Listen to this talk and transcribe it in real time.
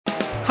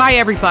Hi,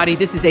 everybody.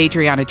 This is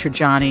Adriana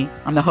Trajani.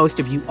 I'm the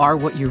host of You Are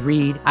What You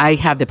Read. I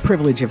have the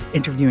privilege of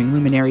interviewing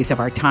luminaries of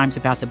our times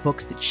about the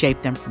books that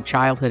shaped them from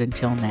childhood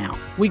until now.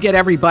 We get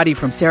everybody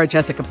from Sarah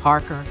Jessica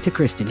Parker to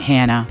Kristen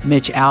Hanna,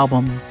 Mitch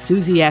Albom,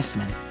 Susie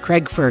Essman,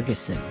 Craig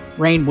Ferguson,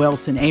 Rainn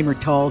Wilson, Amor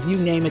Tolls, you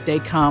name it, they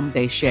come,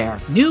 they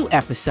share. New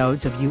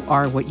episodes of You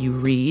Are What You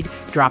Read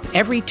drop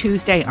every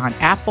Tuesday on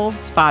Apple,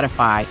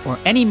 Spotify, or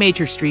any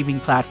major streaming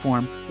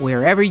platform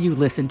wherever you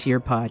listen to your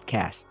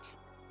podcasts.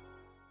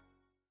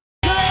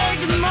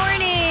 Good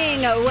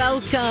morning.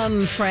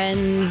 Welcome,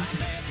 friends,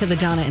 to the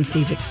Donna and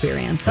Steve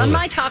Experience on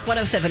My Talk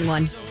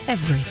 107.1,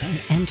 Everything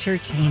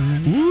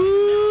Entertainment.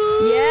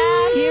 Woo!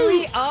 Yeah, here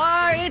we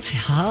are. It's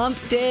Hump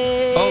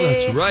Day. Oh,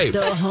 that's right.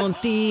 The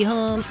Humpty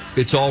Hump.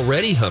 It's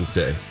already Hump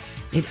Day.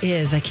 It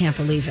is. I can't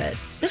believe it.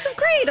 This is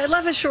great. I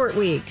love a short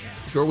week.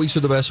 Short weeks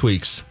are the best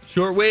weeks.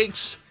 Short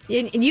weeks.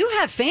 And you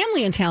have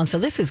family in town, so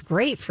this is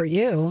great for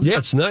you. Yeah,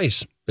 it's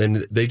nice.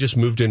 And they just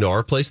moved into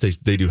our place.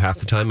 They do half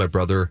the time. My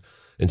brother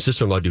and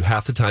sister-in-law do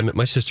half the time at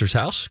my sister's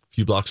house, a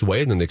few blocks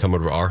away, and then they come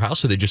over to our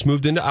house. So they just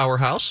moved into our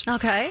house.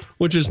 Okay.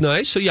 Which is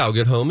nice. So yeah, I'll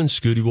get home and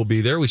Scooty will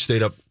be there. We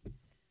stayed up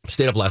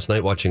last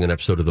night watching an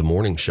episode of The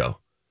Morning Show.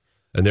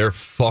 And they're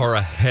far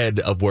ahead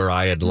of where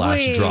I had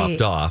last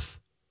dropped off.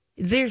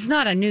 There's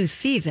not a new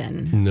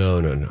season. No.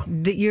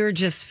 You're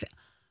just,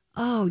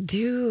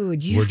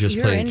 dude. We're just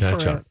you're playing in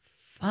catch for up.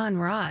 A fun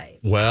ride.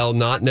 Well,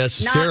 not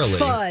necessarily. Not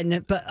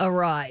fun, but a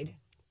ride.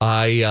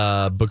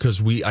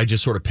 Because I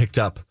just sort of picked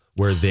up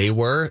where they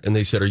were, and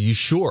they said, "Are you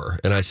sure?"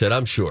 And I said,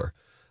 "I'm sure.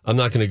 I'm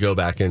not going to go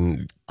back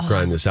and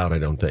grind this out, I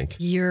don't think."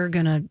 You're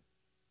going to...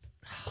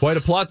 Quite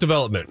a plot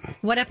development.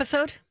 What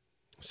episode?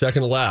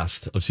 Second to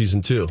last of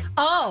season 2.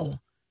 Oh.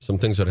 Some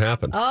things that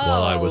happened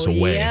while I was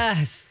away.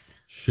 Yes.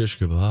 Shish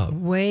kebab.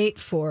 Wait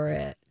for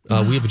it.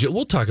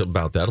 We'll talk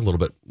about that a little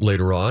bit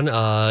later on.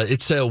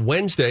 It's a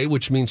Wednesday,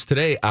 which means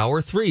today,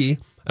 hour 3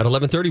 at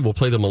 11:30, we'll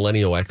play the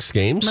Millennial X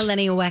Games.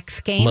 Millennial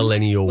X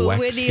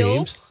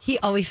Games. He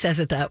always says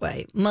it that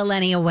way.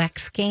 Millennial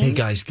X Games. Hey,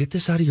 guys, get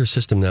this out of your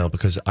system now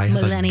because I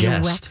have a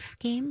guest X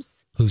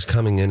Games. Who's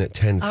coming in at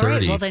 10:30. All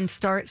right, well, then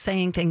start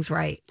saying things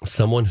right.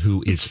 Someone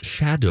who is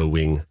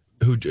shadowing,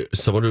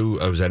 someone who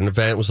I was at an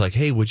event was like,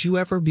 "Hey, would you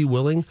ever be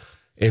willing?"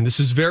 And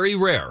this is very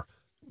rare.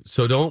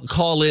 So don't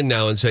call in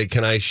now and say,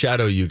 "Can I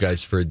shadow you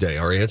guys for a day?"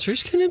 Our answer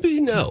is going to be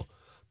no.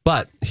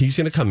 But he's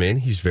going to come in.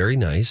 He's very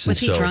nice. Was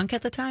he drunk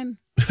at the time?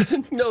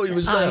 No, he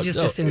was not. I just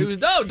assumed.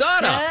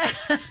 Donna.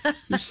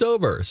 He's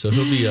sober. So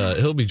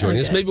he'll be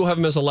joining us. Maybe we'll have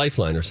him as a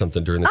lifeline or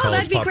something during the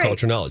college pop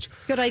culture knowledge.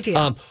 Good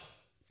idea.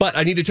 But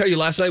I need to tell you,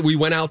 last night we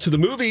went out to the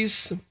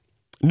movies.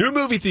 New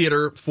movie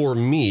theater for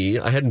me.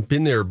 I hadn't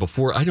been there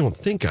before. I don't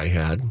think I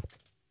had.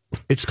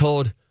 It's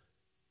called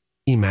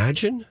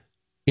Imagine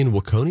in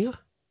Waconia.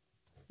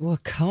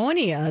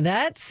 Waconia?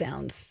 That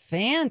sounds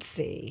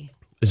fancy.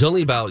 It's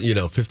only about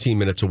 15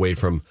 minutes away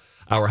from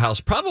our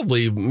house.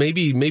 Probably,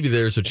 maybe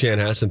there's a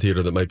Chanhassen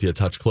theater that might be a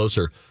touch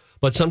closer.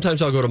 But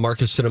sometimes I'll go to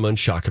Marcus Cinema in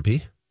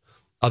Shakopee.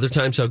 Other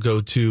times I'll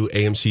go to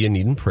AMC in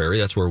Eden Prairie.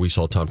 That's where we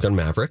saw Top Gun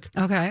Maverick.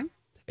 Okay.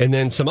 And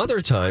then some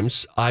other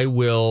times I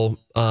will...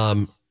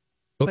 sorry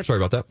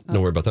about that.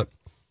 Don't worry about that.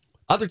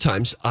 Other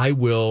times I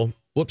will...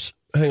 Whoops.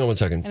 Hang on one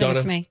second. Donna,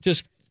 it's me.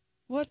 just...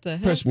 What the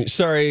heck? Press mute.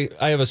 Sorry,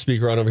 I have a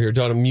speaker on over here.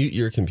 Donna, mute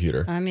your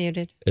computer. I'm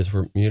muted. Is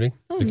for muting?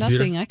 Oh, the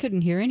computer? nothing. I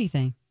couldn't hear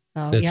anything.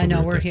 Oh, It's yeah, a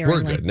no, weird we're thing. here.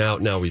 We're good.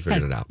 Now we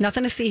figured it out.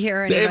 Nothing to see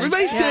here.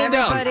 Everybody stand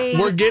down.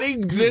 We're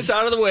getting this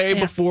out of the way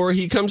before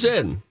he comes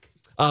in.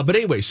 But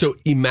anyway, so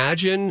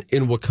Imagine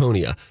in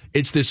Waconia.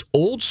 It's this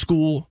old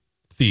school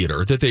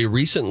theater that they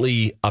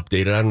recently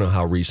updated. I don't know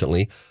how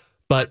recently.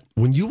 But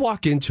when you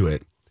walk into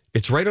it,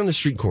 it's right on the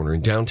street corner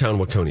in downtown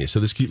Waconia. So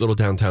this cute little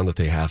downtown that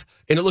they have.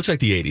 And it looks like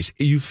the 80s.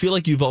 You feel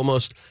like you've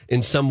almost,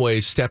 in some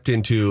ways, stepped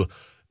into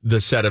the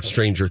set of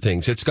Stranger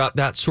Things. It's got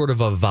that sort of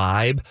a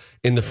vibe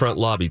in the front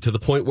lobby to the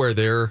point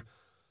where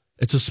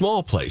it's a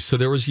small place. So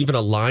there was even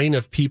a line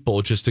of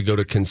people just to go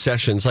to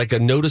concessions, like a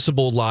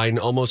noticeable line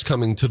almost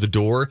coming to the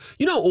door.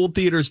 Old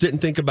theaters didn't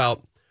think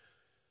about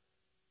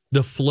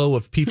the flow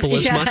of people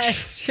as much.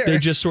 Sure. They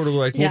just sort of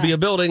like, we'll be a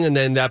building, and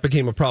then that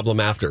became a problem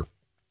after.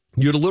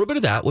 You had a little bit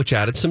of that, which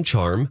added some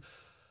charm.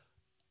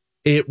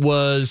 They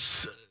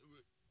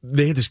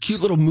had this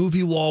cute little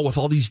movie wall with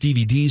all these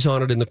DVDs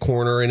on it in the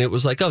corner, and it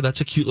was like, oh,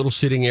 that's a cute little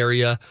sitting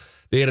area.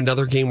 They had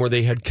another game where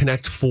they had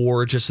Connect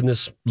 4 just in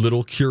this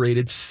little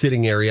curated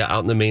sitting area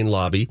out in the main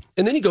lobby.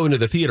 And then you go into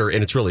the theater,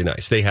 and it's really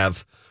nice. They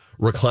have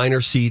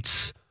recliner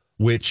seats,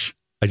 which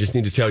I just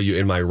need to tell you,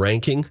 in my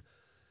ranking,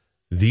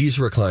 these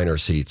recliner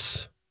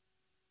seats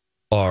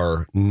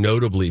are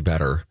notably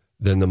better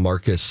than the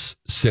Marcus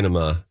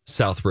Cinema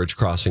Southbridge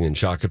Crossing in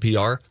Shakopee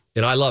are.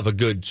 And I love a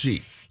good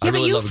seat. Yeah,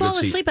 but you fall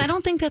asleep. I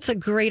don't think that's a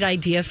great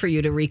idea for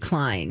you to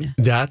recline.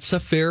 That's a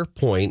fair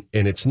point,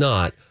 and it's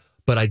not.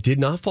 But I did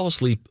not fall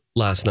asleep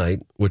last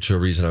night, which is a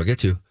reason I'll get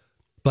to.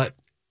 But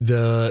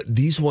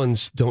these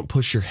ones don't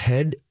push your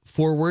head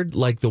forward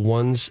like the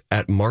ones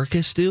at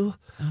Marcus do.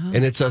 Uh-huh.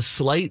 And it's a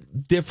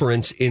slight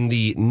difference in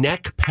the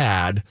neck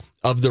pad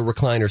of the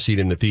recliner seat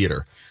in the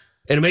theater.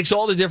 And it makes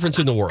all the difference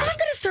in the world. I'm going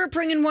to start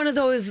bringing one of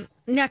those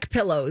neck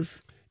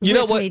pillows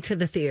with me to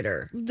the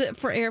theater.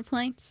 For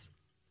airplanes?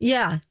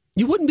 Yeah.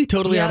 You wouldn't be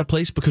totally out of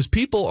place because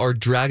people are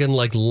dragging,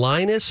 like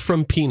Linus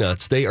from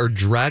Peanuts, they are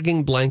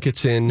dragging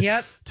blankets in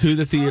to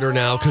the theater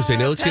now because they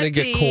know it's going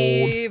to get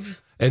cold.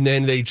 And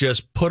then they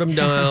just put them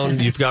down.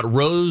 You've got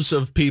rows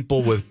of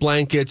people with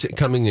blankets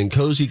coming in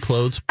cozy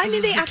clothes. I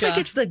mean, they act like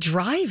it's the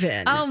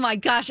drive-in. Oh, my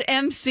gosh.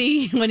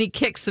 MC, when he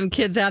kicked some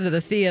kids out of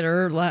the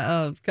theater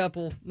a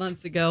couple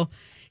months ago,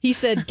 he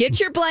said, get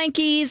your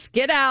blankies,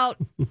 get out.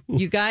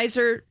 You guys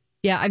are...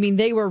 Yeah, I mean,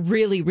 they were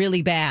really,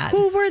 really bad.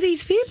 Who were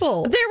these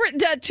people? There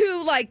were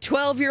two,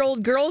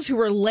 12-year-old girls who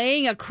were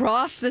laying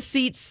across the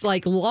seats,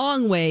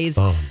 long ways,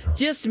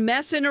 just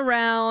messing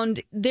around.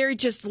 They're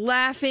just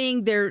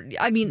laughing. They're,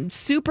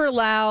 super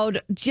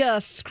loud,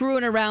 just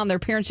screwing around. Their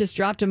parents just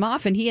dropped them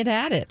off, and he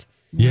had it.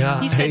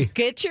 Yeah. He said,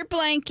 get your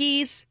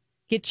blankies,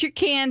 get your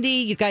candy.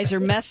 You guys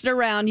are messing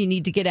around. You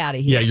need to get out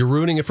of here. Yeah, you're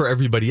ruining it for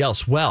everybody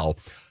else. Well...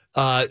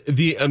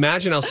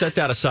 Imagine, I'll set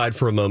that aside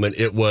for a moment.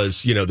 It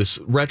was, this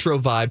retro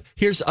vibe.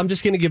 I'm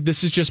just going to give,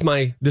 this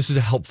is a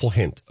helpful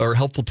hint or a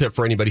helpful tip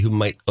for anybody who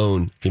might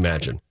own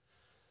Imagine.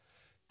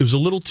 It was a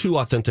little too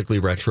authentically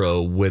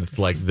retro with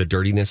the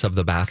dirtiness of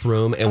the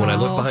bathroom. And when I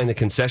looked behind the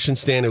concession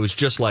stand, it was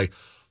just like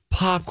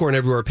popcorn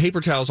everywhere, paper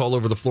towels all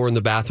over the floor in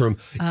the bathroom.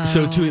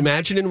 So to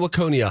Imagine in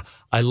Waconia,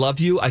 I love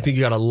you. I think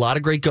you got a lot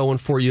of great going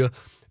for you.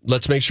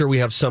 Let's make sure we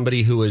have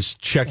somebody who is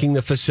checking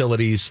the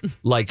facilities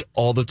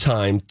all the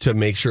time to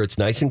make sure it's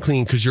nice and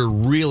clean because you're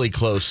really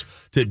close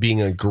to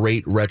being a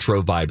great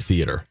retro vibe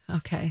theater.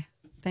 Okay.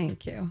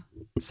 Thank you.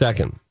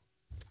 Second.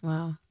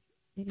 Wow.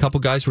 A couple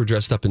guys were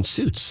dressed up in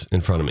suits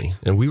in front of me,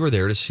 and we were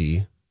there to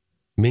see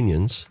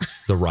Minions,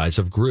 The Rise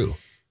of Gru.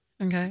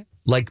 Okay.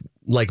 Like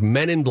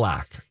Men in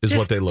Black is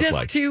what they look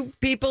like. Just two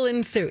people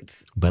in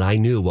suits. But I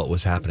knew what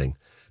was happening.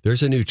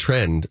 There's a new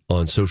trend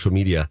on social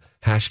media,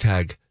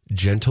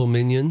 #Gentle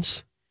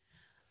Minions.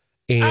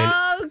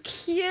 And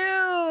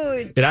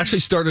cute. It actually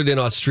started in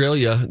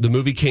Australia. The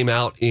movie came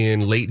out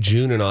in late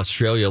June in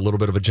Australia, a little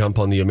bit of a jump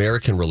on the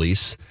American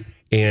release.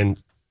 And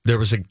there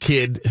was a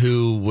kid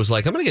who was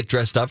like, I'm going to get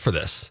dressed up for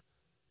this.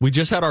 We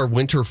just had our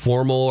winter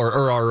formal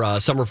or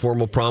our summer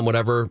formal prom,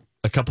 whatever,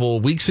 a couple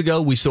of weeks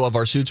ago. We still have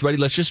our suits ready.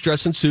 Let's just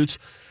dress in suits.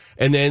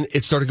 And then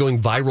it started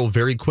going viral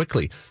very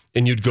quickly.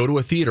 And you'd go to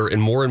a theater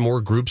and more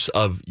groups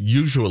of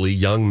usually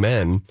young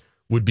men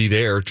would be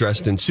there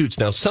dressed in suits.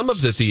 Now, some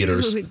of the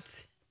theaters,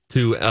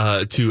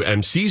 to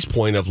MC's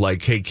point of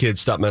hey,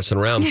 kids, stop messing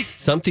around.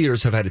 Some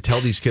theaters have had to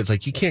tell these kids,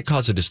 you can't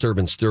cause a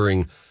disturbance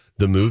during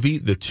the movie.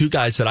 The two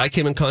guys that I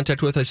came in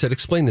contact with, I said,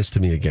 explain this to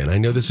me again. I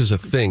know this is a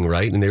thing,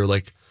 right? And they were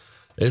like,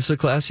 it's a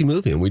classy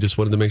movie, and we just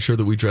wanted to make sure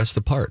that we dressed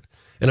the part.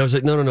 And I was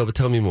like, no, but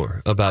tell me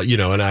more about,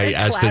 and I,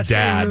 as the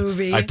dad,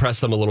 movie. I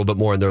pressed them a little bit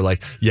more, and they're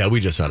like, yeah, we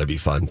just thought it'd be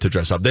fun to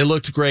dress up. They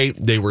looked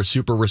great. They were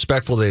super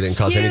respectful. They didn't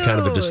cause any kind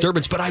of a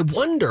disturbance. But I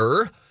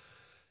wonder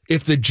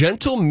if the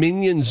Gentle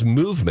Minions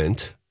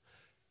movement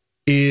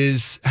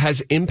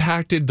has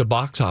impacted the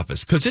box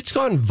office, because it's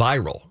gone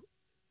viral.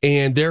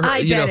 And there,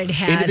 I bet it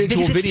has,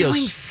 individual because videos. It's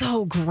doing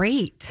so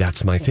great.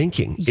 That's my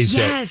thinking.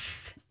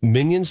 That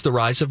Minions: The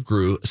Rise of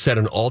Gru set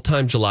an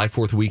all-time July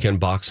 4th weekend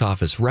box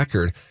office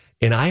record.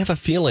 And I have a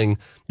feeling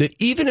that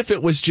even if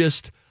it was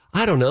just,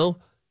 10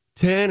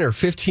 or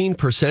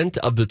 15%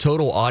 of the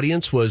total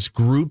audience was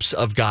groups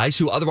of guys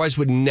who otherwise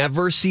would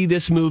never see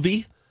this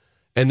movie,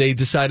 and they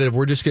decided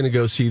we're just going to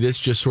go see this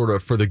just sort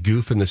of for the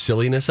goof and the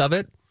silliness of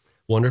it.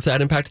 Wonder if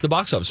that impacted the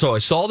box office. So I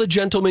saw the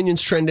Gentle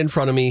Minions trend in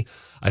front of me.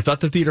 I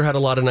thought the theater had a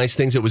lot of nice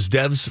things. It was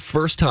Dev's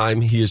first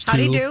time. He is How'd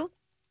he do?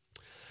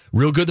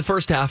 Real good the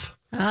first half.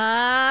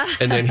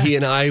 And then he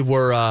and I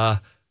were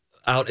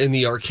out in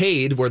the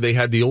arcade where they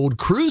had the old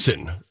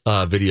Cruisin'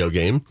 video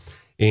game.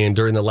 And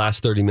during the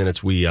last 30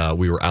 minutes, we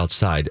were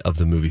outside of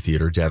the movie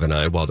theater, Dev and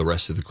I, while the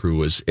rest of the crew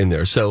was in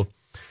there. So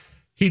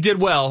he did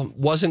well.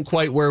 Wasn't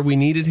quite where we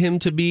needed him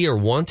to be or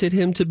wanted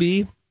him to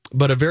be,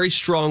 but a very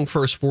strong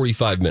first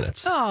 45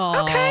 minutes.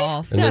 Oh, okay.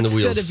 And then that's the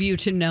wheels, good of you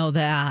to know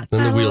that.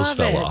 Then the wheels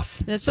fell off.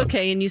 That's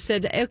okay. And you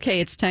said, okay,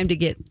 it's time to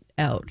get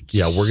out.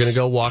 Yeah, we're going to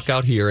go walk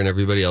out here, and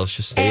everybody else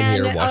just stay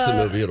in here, watch the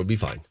movie. It'll be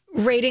fine.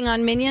 Rating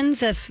on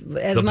Minions as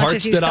the much parts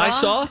as you that saw? I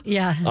saw,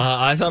 yeah,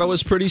 I thought it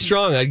was pretty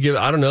strong. I'd give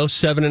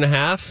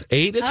 7.5,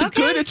 8.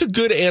 It's a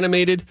good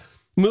animated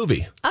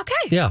movie. Okay,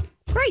 yeah,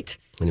 great.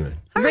 Anyway,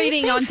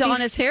 rating on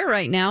Donna's hair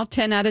right now,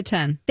 10 out of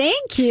 10.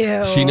 Thank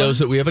you. She knows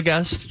that we have a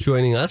guest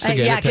joining us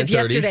again. Yeah, because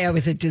yesterday I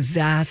was a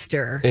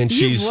disaster, and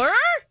she's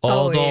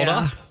all dolled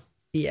up.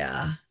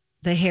 Yeah,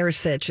 the hair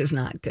sitch is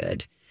not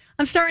good.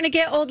 I'm starting to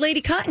get old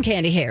lady cotton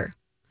candy hair.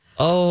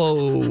 Oh,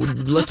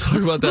 let's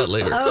talk about that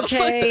later.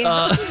 Okay.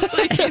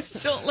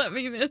 Please don't let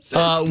me miss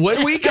it.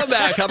 When we come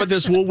back, how about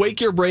this? We'll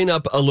wake your brain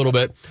up a little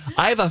bit.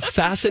 I have a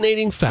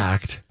fascinating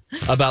fact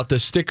about the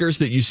stickers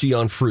that you see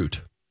on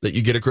fruit that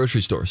you get at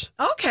grocery stores.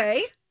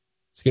 Okay.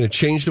 It's going to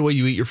change the way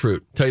you eat your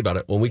fruit. Tell you about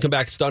it when we come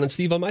back. It's Don and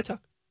Steve on My Talk.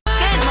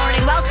 Good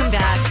morning. Welcome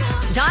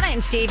back. Donna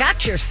and Steve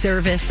at your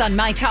service on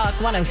My Talk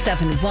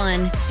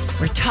 107.1,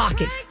 where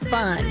talk is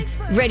fun.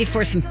 Ready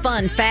for some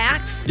fun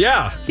facts?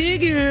 Yeah.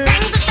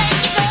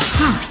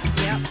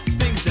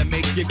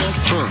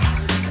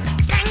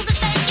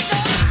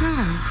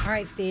 All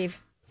right,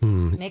 Steve.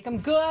 Make them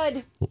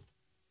good.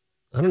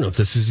 I don't know if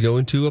this is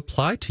going to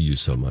apply to you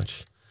so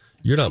much.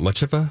 You're not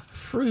much of a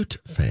fruit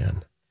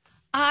fan.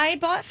 I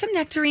bought some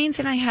nectarines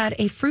and I had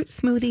a fruit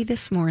smoothie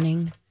this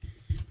morning,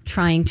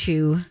 trying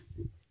to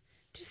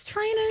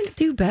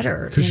do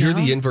better. Because you're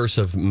the inverse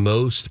of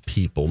most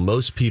people.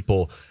 Most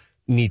people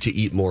need to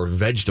eat more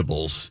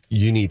vegetables.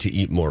 You need to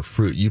eat more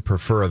fruit. You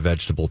prefer a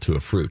vegetable to a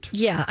fruit.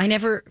 Yeah, I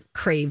never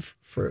crave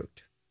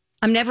fruit.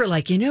 I'm never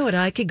like, you know what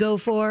I could go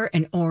for?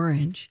 An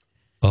orange.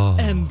 Oh.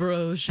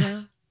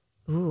 Ambrosia.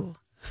 Ooh.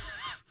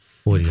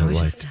 What do you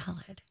Ambrosia like?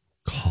 salad.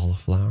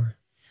 Cauliflower?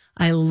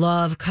 I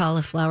love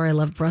cauliflower. I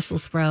love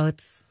Brussels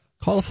sprouts.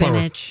 Cauliflower.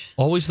 Spinach.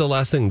 Always the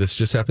last thing. This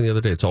just happened the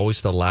other day. It's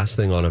always the last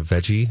thing on a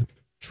veggie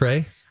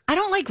tray. I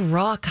don't like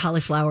raw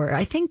cauliflower.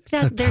 I think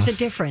that there's a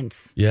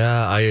difference.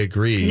 Yeah, I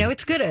agree. You know,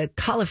 it's good a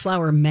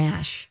cauliflower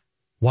mash.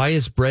 Why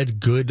is bread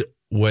good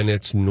when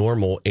it's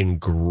normal and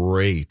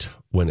great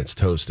when it's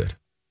toasted?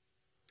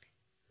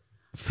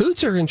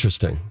 Foods are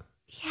interesting.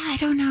 Yeah, I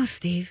don't know,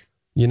 Steve.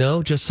 You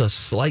know, just a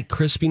slight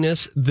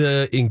crispiness.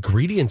 The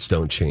ingredients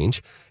don't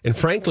change. And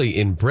frankly,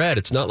 in bread,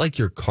 it's not like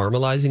you're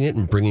caramelizing it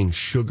and bringing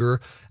sugar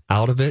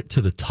out of it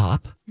to the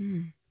top.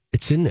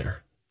 It's in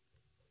there.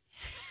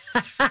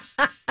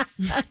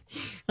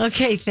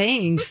 Okay,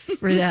 thanks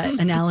for that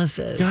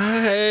analysis.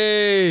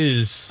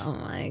 Guys. Oh,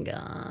 my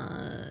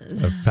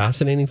God. A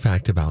fascinating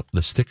fact about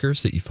the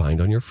stickers that you find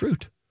on your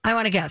fruit. I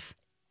want to guess.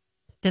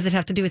 Does it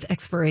have to do with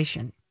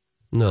expiration?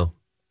 No.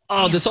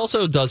 Oh, this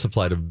also does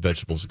apply to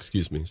vegetables.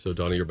 Excuse me. So,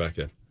 Donna, you're back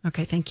in.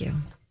 Okay, thank you.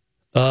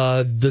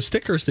 The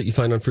stickers that you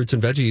find on fruits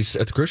and veggies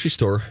at the grocery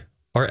store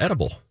are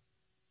edible.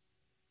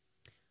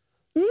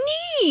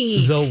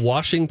 Neat. The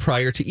washing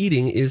prior to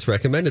eating is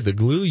recommended. The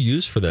glue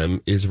used for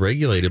them is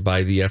regulated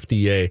by the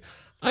FDA.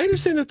 I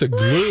understand that the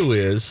glue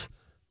is,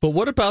 but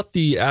what about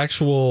the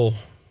actual,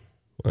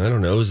 I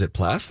don't know, is it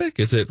plastic?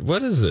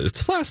 What is it?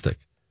 It's plastic.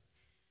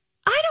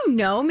 I don't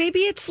know.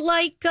 Maybe it's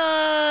like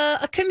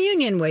a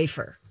communion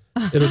wafer.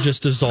 It'll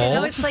just dissolve. You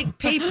know, it's like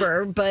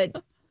paper,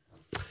 but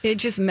it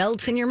just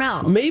melts in your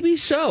mouth. Maybe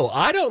so.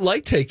 I don't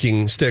like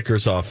taking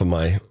stickers off of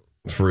my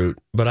fruit,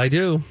 but I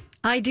do.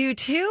 I do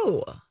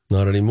too.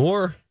 Not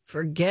anymore.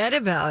 Forget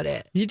about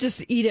it. You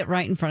just eat it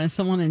right in front of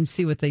someone and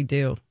see what they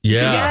do.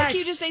 Yeah. Yes. Like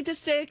you just ate the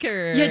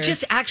sticker. You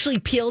just actually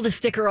peel the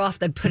sticker off,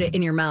 then put it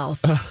in your mouth.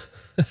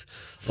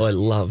 Oh, I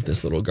love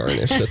this little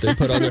garnish that they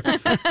put on there.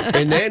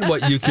 And then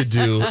what you could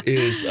do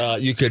is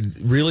you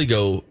could really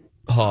go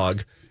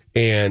hog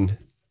and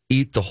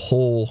eat the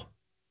whole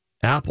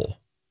apple.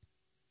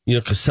 You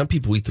know, because some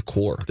people eat the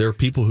core. There are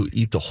people who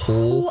eat the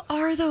whole Who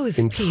are those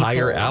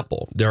entire people?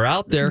 apple. They're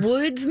out there.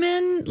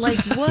 Woodsmen? Like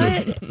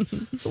what?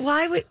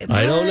 Why would...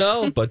 I don't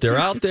know, but they're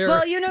out there.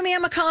 Well, you know me,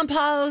 I'm a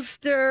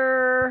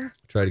composter.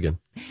 Try it again.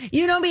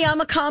 You know me,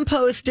 I'm a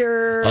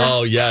composter.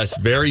 Oh, yes.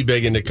 Very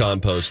big into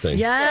composting.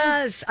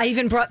 Yes. I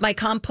even brought my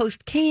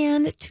compost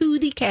can to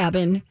the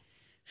cabin,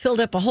 filled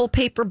up a whole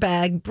paper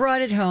bag,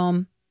 brought it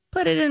home,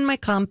 put it in my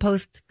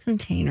compost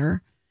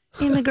container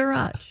in the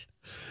garage.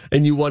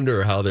 And you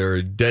wonder how there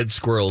are dead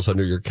squirrels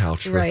under your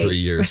couch for 3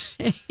 years.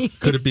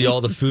 Could it be all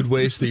the food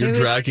waste that you're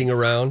dragging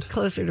around?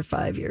 Closer to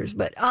 5 years.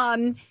 But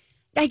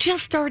I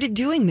just started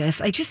doing this.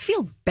 I just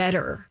feel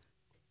better.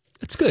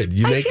 It's good.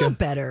 I feel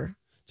better.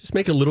 Just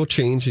make a little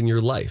change in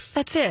your life.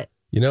 That's it.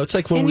 You know, it's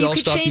like when and we you all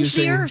could stopped change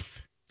using the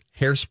earth.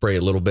 hairspray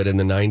a little bit in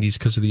the 90s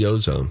because of the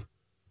ozone.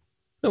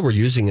 No, we're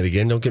using it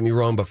again. Don't get me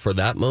wrong. But for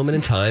that moment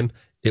in time,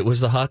 it was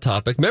the hot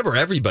topic. Remember,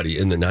 everybody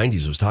in the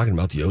 90s was talking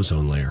about the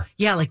ozone layer.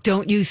 Yeah, like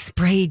don't use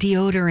spray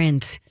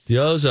deodorant. It's the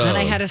ozone. And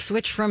I had to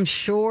switch from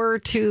Sure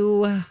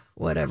to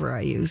whatever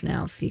I use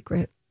now,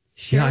 Secret.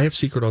 Sure. Yeah, I have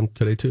Secret on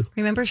today, too.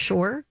 Remember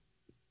Sure?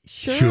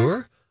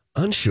 Sure?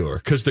 Unsure.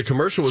 Because the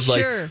commercial was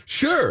like,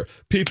 sure.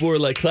 People were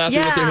like clapping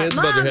with their hands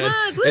above their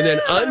head. Look, and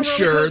then woo,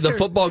 unsure, the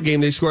football game,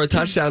 they score a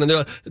touchdown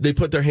and they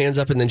put their hands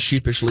up and then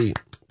sheepishly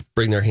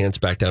bring their hands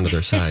back down to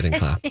their side and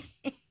clap.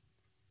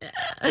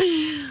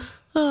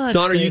 Oh,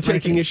 Dawn, are you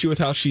taking issue with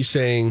how she's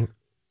saying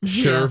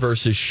sure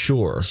versus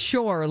sure?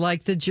 Sure,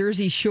 like the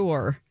Jersey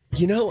Shore.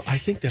 You know, I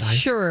think that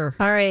Sure.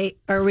 All right.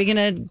 Are we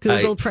going to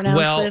Google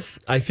pronounce this?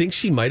 I think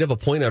she might have a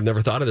point. I've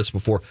never thought of this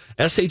before.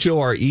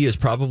 SHORE is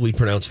probably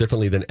pronounced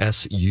differently than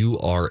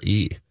SURE.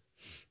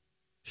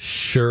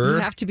 Sure. You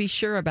have to be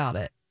sure about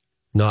it.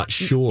 Not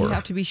sure. You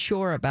have to be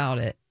sure about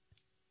it.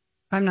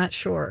 I'm not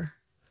sure.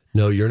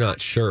 No, you're not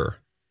sure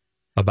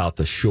about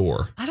the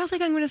shore. I don't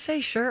think I'm going to say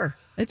sure.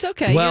 It's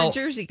okay. Well- You're a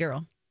Jersey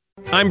girl.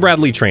 I'm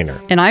Bradley Trainer.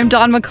 And I'm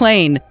Don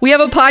McClain. We have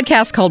a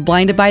podcast called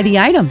Blinded by the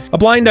Item. A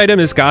blind item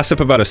is gossip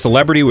about a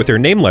celebrity with their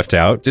name left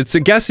out. It's a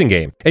guessing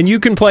game, and you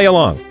can play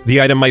along.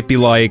 The item might be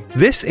like,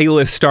 this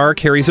A-list star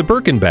carries a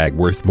Birkin bag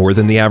worth more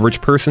than the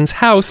average person's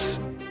house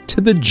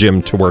to the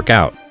gym to work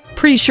out.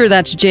 Pretty sure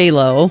that's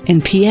J-Lo.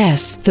 And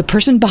P.S. the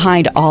person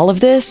behind all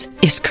of this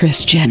is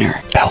Kris Jenner,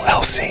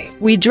 LLC.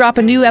 We drop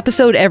a new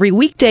episode every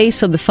weekday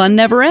so the fun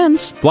never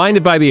ends.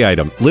 Blinded by the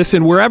Item.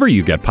 Listen wherever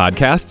you get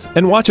podcasts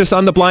and watch us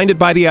on the Blinded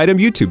by the Item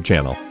YouTube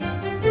channel.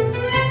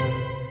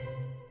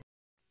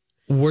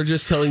 We're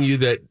just telling you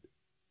that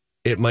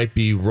it might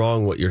be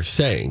wrong what you're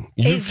saying.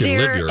 You can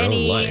live your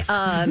own life.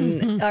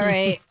 All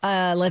right,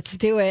 let's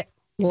do it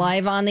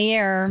live on the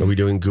air. Are we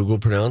doing Google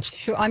pronounced?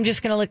 Sure, I'm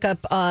just going to look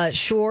up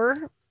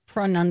sure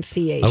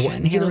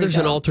pronunciation. There's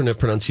an alternate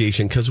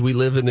pronunciation because we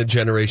live in a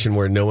generation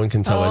where no one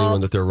can tell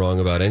anyone that they're wrong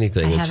about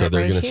anything. And so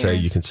they're going to say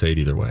you can say it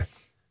either way.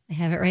 I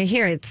have it right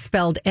here. It's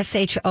spelled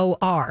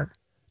S-H-O-R.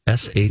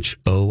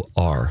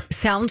 S-H-O-R.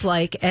 Sounds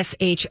like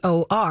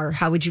S-H-O-R.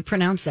 How would you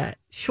pronounce that?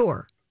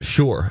 Sure.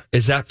 Sure.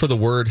 Is that for the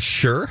word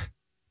sure?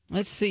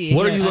 Let's see.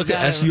 What are you looking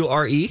at?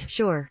 S-U-R-E?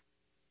 Sure.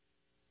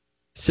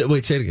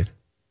 Wait, say it again.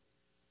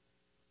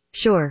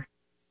 Sure.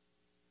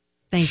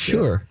 Thank you.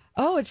 Sure.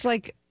 Oh, it's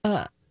like...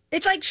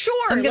 It's like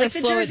sure. I'm going like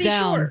to the slow Jersey it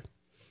down.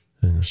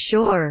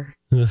 Shore.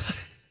 Sure.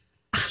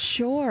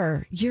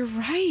 Sure. You're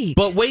right.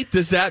 But wait,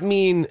 does that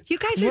mean... You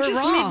guys are We're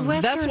just wrong.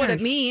 Midwesterners. That's what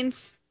it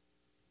means.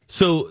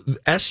 So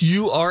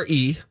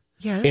S-U-R-E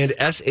Yes. and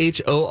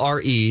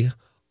S-H-O-R-E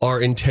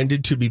are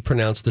intended to be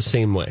pronounced the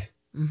same way.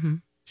 Mm-hmm.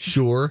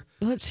 Sure.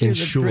 Let's hear and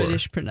the sure.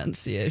 British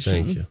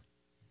pronunciation. Thank you.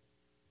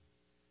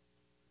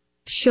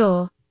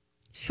 Sure.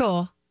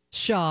 Sure.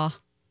 Shaw.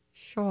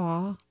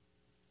 Sure.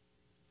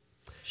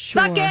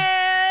 Sure. Suck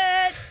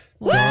it!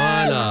 Woo!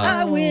 Donna.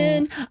 I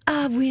win.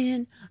 I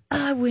win.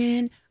 I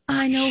win.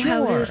 I know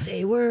how Sure. to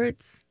say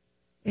words,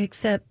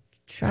 except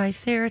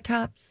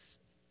triceratops.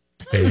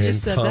 And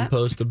just said that.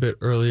 compost a bit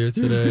earlier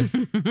today.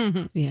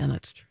 Yeah,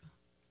 that's true.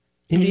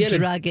 Indiana,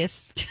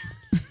 Druggist.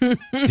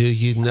 do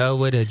you know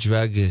what a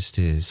druggist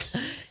is?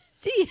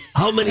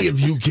 How many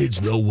of you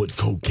kids know what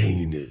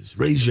cocaine is?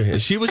 Raise your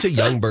hand. She was a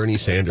young Bernie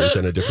Sanders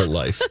in a different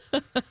life.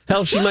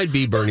 Hell, she might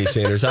be Bernie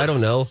Sanders. I don't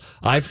know.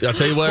 I'll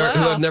tell you what,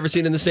 who I've never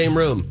seen in the same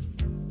room.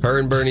 Her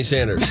and Bernie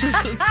Sanders.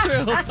 It's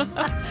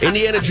true.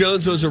 Indiana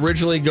Jones was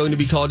originally going to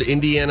be called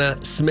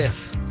Indiana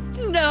Smith.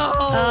 No.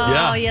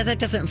 Oh, yeah, that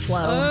doesn't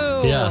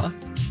flow. Oh. Yeah.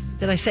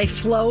 Did I say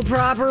flow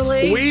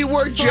properly? We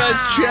were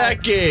just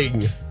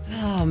checking.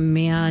 Oh,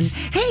 man.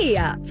 Hey,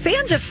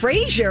 fans of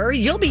Frasier,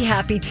 you'll be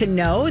happy to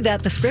know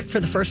that the script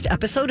for the first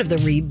episode of the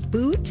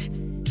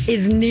reboot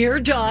is near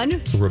done.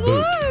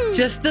 Reboot.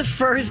 Just the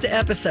first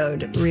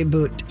episode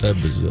reboot.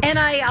 And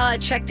I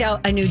checked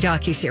out a new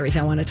docuseries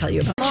I want to tell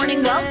you about.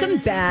 Morning, welcome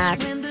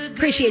back.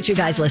 Appreciate you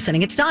guys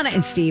listening. It's Donna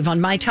and Steve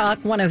on My Talk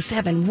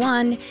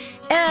 107.1,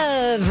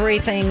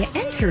 Everything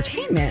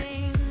Entertainment.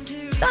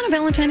 Donna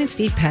Valentine and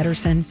Steve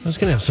Patterson. I was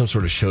going to have some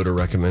sort of show to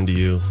recommend to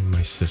you.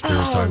 My sister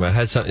was talking about it.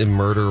 Had something,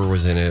 murder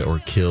was in it or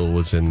kill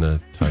was in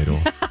the title.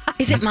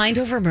 Is it Mind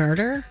Over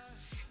Murder?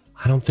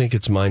 I don't think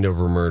it's Mind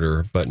Over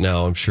Murder, but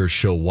now I'm sure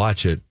she'll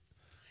watch it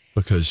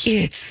because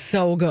It's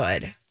so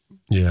good.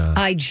 yeah.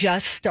 I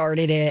just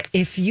started it.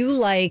 If you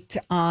liked,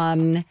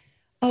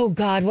 oh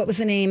God, what was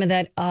the name of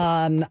that?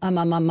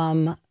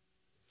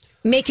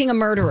 Making a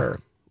Murderer.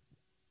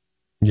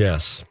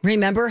 Yes.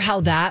 Remember how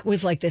that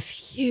was like this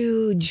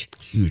huge?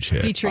 Huge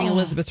hit. Featuring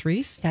Elizabeth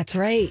Reese? That's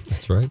right.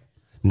 That's right.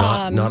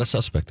 Not a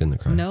suspect in the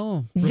crime.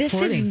 No. This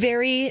is Reporting.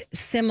 very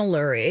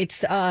similar.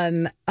 It's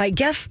I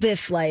guess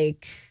this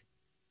like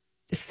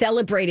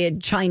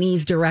celebrated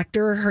Chinese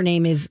director. Her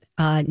name is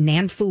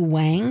Nanfu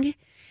Wang.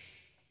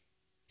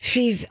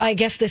 I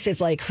guess this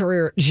is like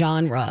her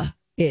genre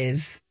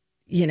is,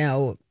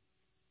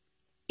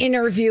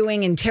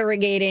 interviewing,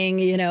 interrogating,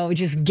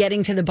 just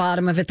getting to the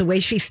bottom of it. The way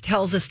she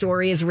tells a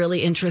story is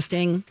really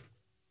interesting.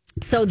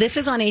 So this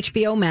is on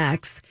HBO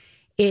Max.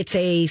 It's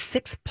a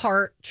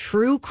 6-part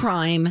true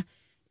crime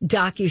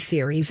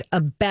docuseries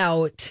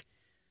about,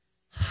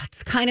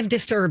 it's kind of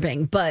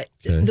disturbing, but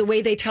the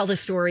way they tell the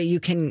story, you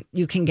can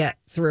get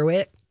through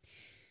it.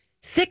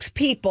 6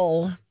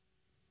 people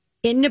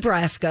in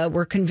Nebraska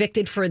were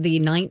convicted for the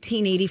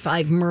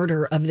 1985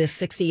 murder of this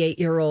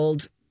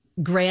 68-year-old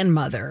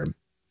grandmother.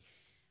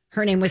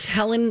 Her name was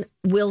Helen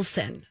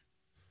Wilson.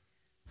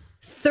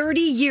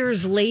 30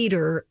 years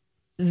later,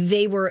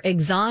 they were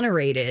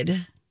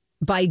exonerated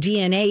by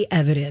DNA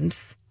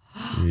evidence.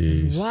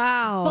 Jeez.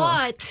 Wow.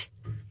 But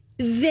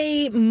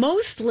they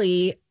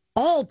mostly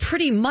all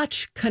pretty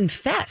much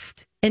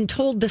confessed and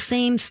told the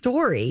same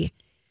story.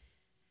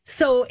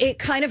 So it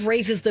kind of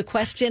raises the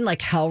question,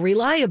 like, how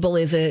reliable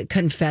is a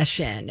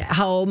confession?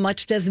 How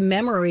much does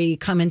memory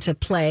come into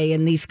play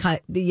in these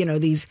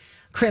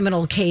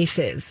criminal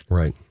cases?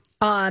 Right.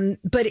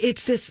 But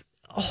it's this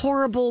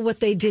horrible what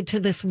they did to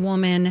this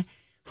woman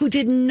who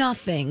did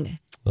nothing.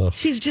 Ugh.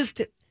 She's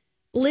just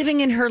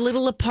living in her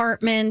little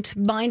apartment,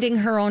 minding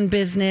her own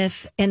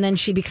business, and then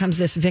she becomes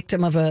this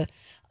victim of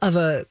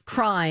a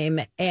crime.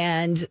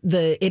 And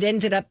it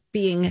ended up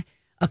being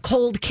a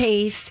cold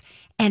case.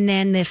 And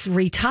then this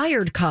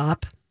retired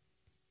cop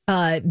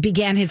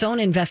began his own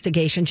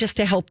investigation just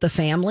to help the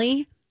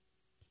family.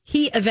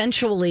 He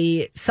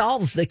eventually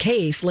solves the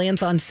case,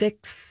 lands on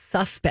 6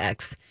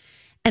 suspects.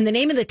 And the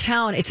name of the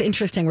town, it's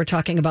interesting. We're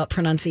talking about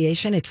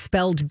pronunciation. It's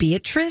spelled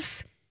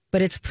Beatrice,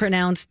 but it's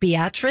pronounced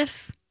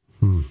Beatrice.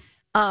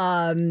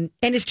 And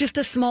it's just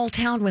a small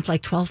town with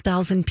like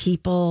 12,000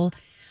 people.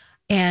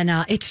 And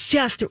it's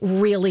just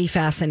really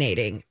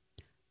fascinating.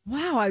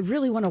 Wow, I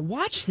really want to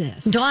watch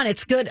this. Dawn,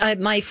 it's good.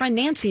 My friend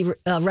Nancy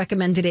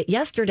recommended it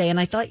yesterday, and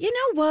I thought, you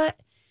know what?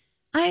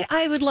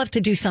 I would love to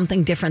do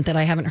something different that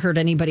I haven't heard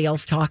anybody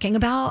else talking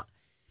about.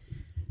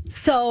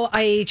 So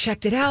I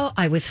checked it out.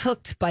 I was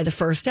hooked by the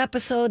first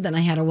episode. Then I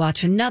had to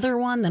watch another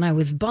one. Then I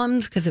was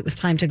bummed because it was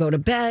time to go to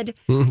bed.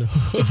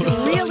 It's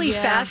really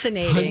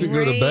fascinating. Time to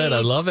go to bed. I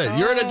love it.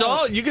 You're an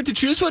adult. You get to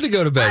choose when to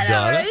go to bed,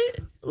 Donna. Right?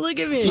 Look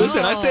at me.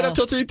 Listen, I stayed up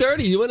till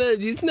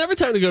 3:30. It's never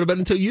time to go to bed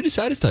until you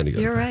decide it's time to go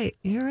to bed.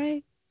 You're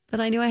right.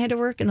 But I knew I had to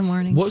work in the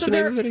morning. What's the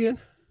name of it again?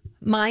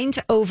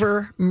 Mind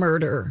Over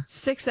Murder.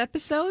 6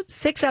 episodes?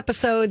 6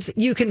 episodes.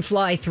 You can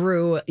fly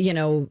through,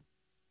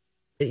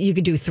 you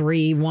could do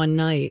 3 one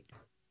night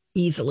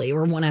easily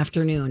or one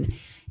afternoon.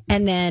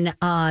 And then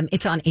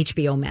it's on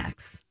HBO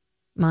Max.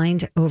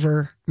 Mind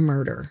Over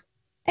Murder.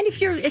 And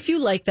if you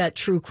like that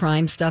true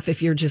crime stuff,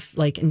 if you're just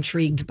like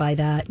intrigued by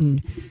that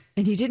and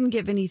you didn't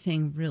give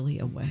anything really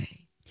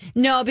away.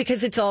 No,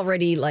 because it's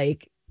already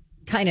like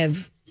kind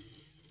of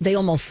they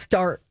almost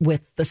start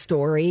with the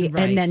story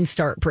and then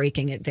start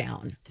breaking it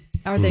down.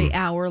 Are they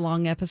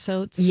hour-long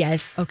episodes?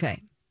 Yes.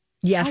 Okay.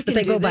 Yes, but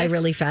they go by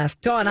really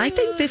fast. Dawn, I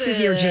think this is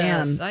your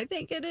jam. I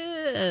think it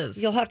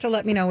is. You'll have to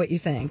let me know what you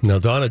think. Now,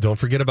 Donna, don't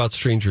forget about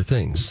Stranger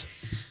Things.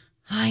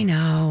 I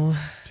know.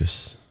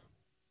 Just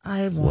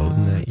I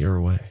floating that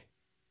your way.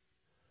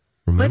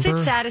 Remember? Was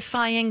it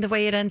satisfying the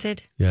way it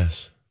ended?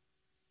 Yes.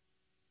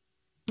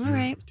 All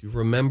right. Do you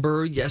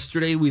remember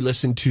yesterday we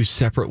listened to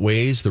Separate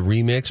Ways, the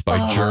remix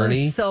by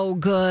Journey? So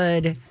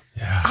good.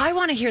 Yeah. I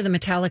want to hear the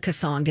Metallica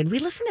song. Did we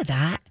listen to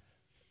that?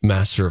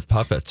 Master of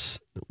Puppets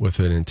with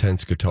an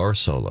intense guitar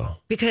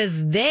solo.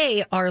 Because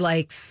they are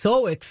like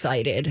so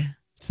excited.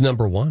 It's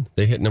number 1.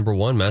 They hit number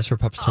 1. Master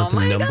of Puppets went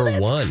to number God,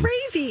 that's 1.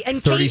 Crazy.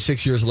 And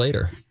 36 years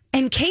later.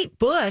 And Kate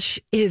Bush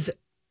is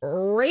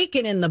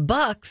raking in the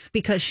bucks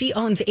because she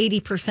owns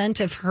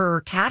 80% of her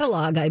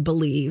catalog, I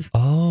believe.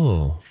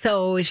 Oh.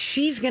 So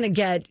she's going to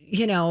get,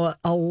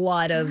 a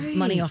lot of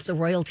money off the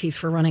royalties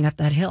for running up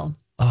that hill.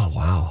 Oh,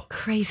 wow.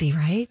 Crazy,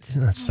 right?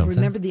 Isn't that something?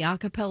 Remember the a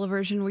cappella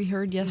version we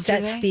heard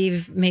yesterday? That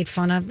Steve made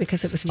fun of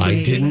because it was I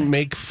crazy. didn't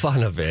make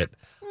fun of it.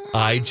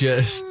 I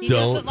just He don't.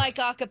 doesn't like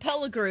a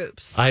cappella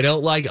groups. I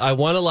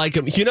want to like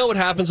them. You know what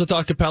happens with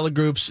a cappella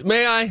groups?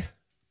 May I?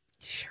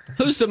 Sure.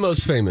 Who's the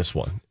most famous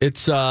one?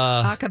 It's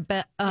no.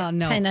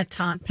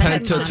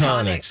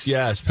 Pentatonics.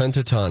 Yes,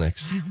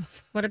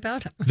 Pentatonics. What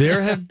about him?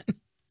 There have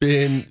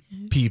been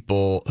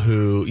people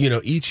who,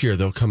 each year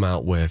they'll come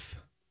out with,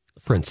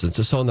 for instance,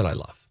 a song that I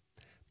love.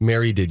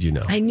 Mary, Did You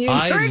Know? I knew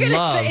you were going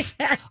to say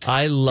that.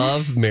 I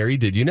love Mary,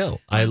 Did You Know?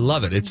 I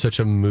love it. It's such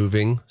a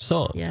moving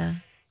song. Yeah.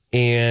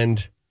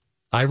 And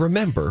I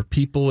remember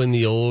people in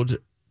the old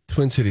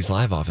Twin Cities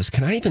Live office.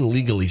 Can I even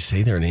legally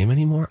say their name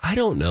anymore? I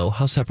don't know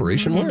how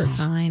separation works. It's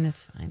fine.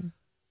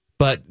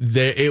 But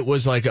it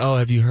was like, oh,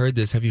 have you heard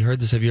this? Have you heard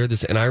this? Have you heard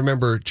this? And I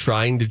remember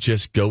trying to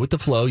just go with the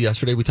flow.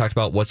 Yesterday we talked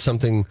about what's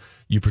something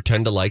you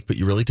pretend to like, but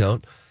you really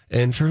don't.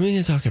 And for me,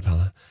 it's a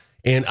cappella.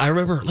 And I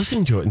remember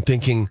listening to it and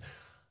thinking,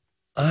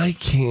 I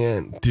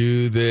can't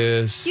do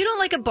this. You don't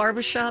like a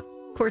barbershop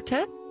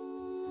quartet?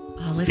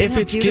 Oh, listen if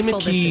it's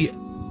gimmicky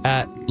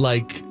at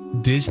like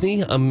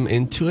Disney, I'm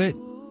into it.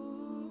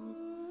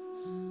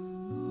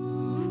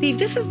 Steve,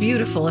 this is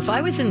beautiful. If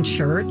I was in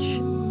church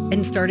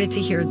and started to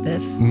hear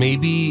this,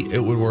 maybe it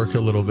would work a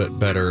little bit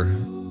better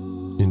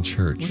in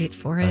church. Wait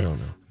for it. I don't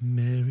know.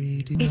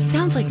 It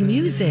sounds like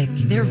music.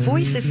 Their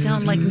voices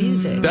sound like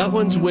music. That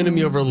one's winning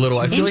me over a little.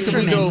 I feel like if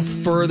we go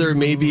further,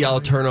 maybe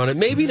I'll turn on it.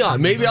 Maybe not.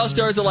 Maybe I'll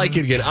start to like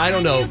it again. I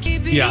don't know.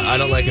 Yeah, I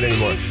don't like it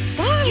anymore.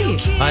 Why?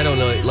 I don't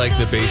know, like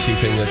the bassy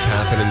thing that's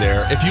happening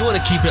there. If you want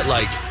to keep it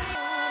like,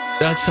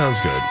 that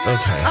sounds good.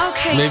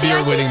 Okay. Maybe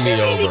you're winning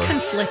me over. Maybe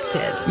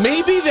conflicted.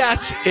 Maybe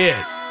that's it.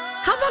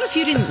 How about if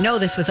you didn't know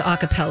this was a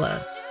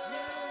cappella?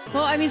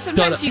 Well, I mean,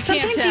 sometimes you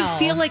can't tell. You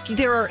feel like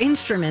there are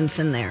instruments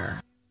in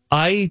there.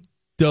 I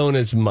don't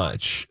as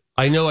much.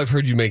 I know I've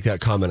heard you make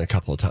that comment a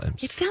couple of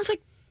times. It sounds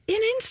like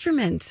an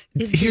instrument.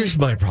 Here's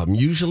my problem.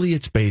 Usually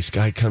it's bass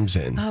guy comes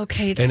in.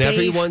 Okay, it's and bass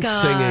everyone's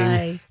guy.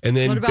 Singing. And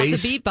then what about the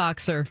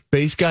beatboxer?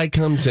 Bass guy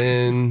comes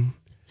in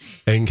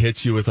and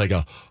hits you with like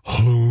a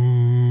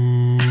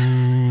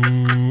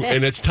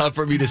and it's tough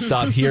for me to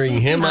stop hearing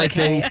him, I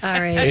think. All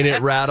right. And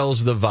it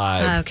rattles the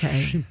vibe.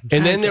 Okay.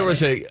 And then there was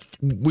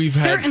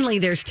certainly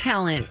there's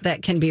talent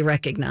that can be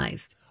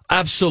recognized.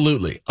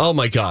 Absolutely. Oh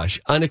my gosh.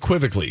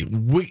 Unequivocally.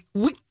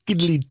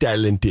 Wickedly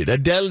talented.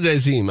 Adele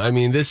Dazeem. I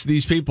mean,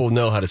 these people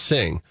know how to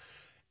sing.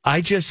 I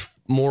just,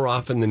 more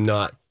often than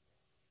not,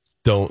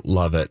 don't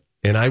love it.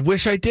 And I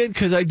wish I did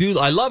because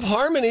I love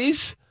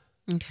harmonies.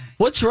 Okay.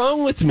 What's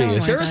wrong with me? Don't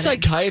Is there worry a about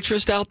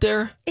psychiatrist out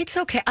there? It's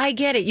okay. I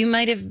get it. You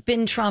might have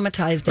been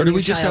traumatized Or in did your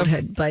we just have-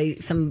 childhood by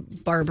some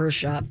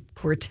barbershop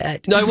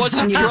quartet. No, I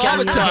wasn't When you got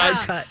your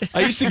traumatized. haircut.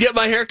 I used to get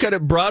my hair cut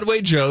at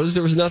Broadway Joe's.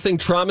 There was nothing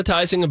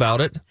traumatizing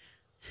about it.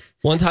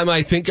 One time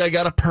I think I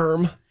got a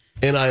perm,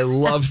 and I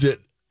loved it.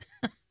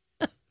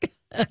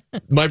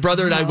 My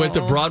brother and I went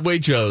to Broadway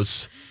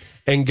Joe's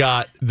and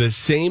got the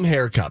same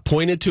haircut,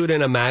 pointed to it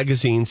in a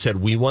magazine, said,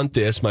 we want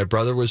this. My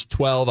brother was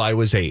 12, I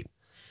was 8.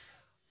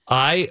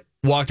 I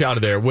walked out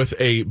of there with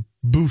a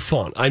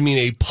bouffant. I mean,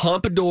 a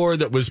pompadour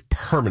that was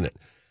permanent.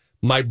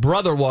 My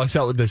brother walks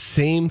out with the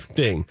same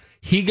thing.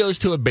 He goes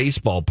to a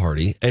baseball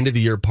party, end of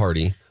the year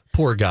party.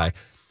 Poor guy.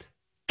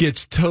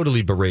 Gets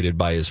totally berated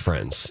by his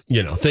friends.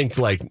 You know, think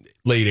like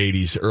late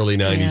 80s, early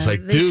 90s. Yeah,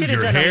 Like, they dude, should've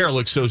your done hair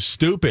looks so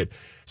stupid.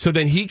 So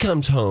then he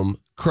comes home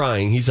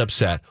crying. He's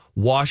upset,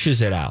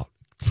 washes it out,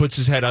 puts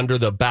his head under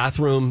the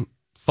bathroom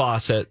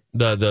faucet,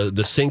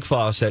 the sink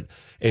faucet,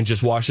 and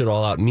just wash it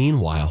all out.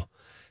 Meanwhile,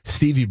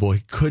 Stevie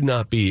Boy could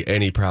not be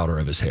any prouder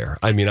of his hair.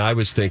 I mean, I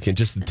was thinking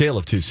just the tale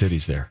of two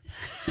cities there.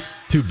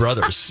 Two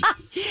brothers.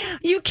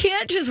 You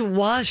can't just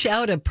wash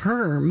out a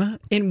perm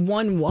in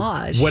one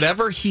wash.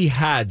 Whatever he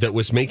had that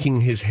was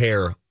making his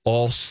hair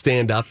all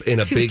stand up in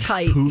a Too big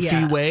tight, poofy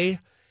yeah. way,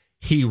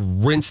 he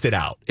rinsed it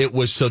out. It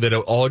was so that it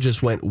all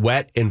just went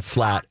wet and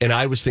flat. And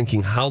I was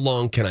thinking, how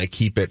long can I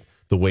keep it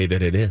the way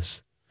that it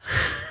is?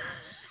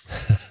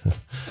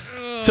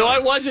 So I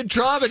wasn't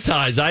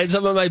traumatized. I had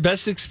some of my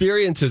best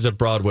experiences at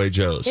Broadway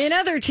Joe's. In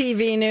other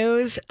TV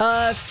news,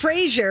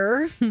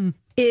 Frasier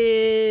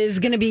is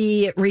going to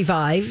be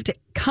revived,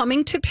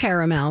 coming to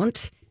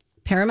Paramount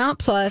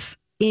Plus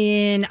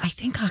in, I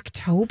think,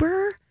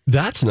 October.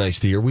 That's nice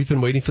to hear. We've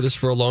been waiting for this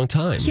for a long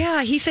time.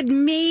 Yeah, he said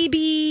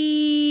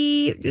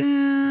maybe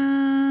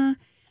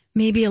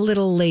a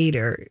little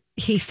later.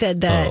 He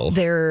said that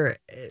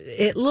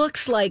it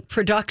looks like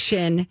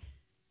production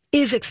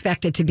is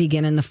expected to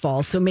begin in the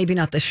fall, so maybe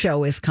not the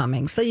show is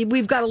coming. So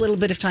we've got a little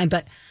bit of time,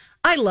 but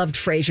I loved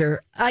Frasier.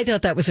 I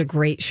thought that was a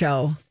great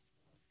show.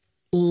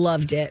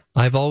 Loved it.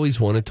 I've always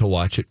wanted to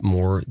watch it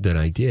more than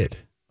I did.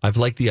 I've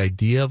liked the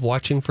idea of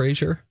watching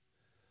Frasier.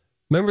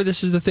 Remember,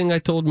 this is the thing I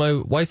told my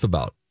wife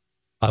about.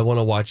 I want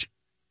to watch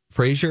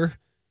Frasier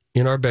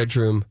in our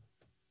bedroom,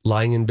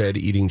 lying in bed,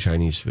 eating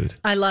Chinese food.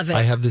 I love it.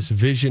 I have this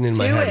vision in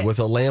my Do head it. with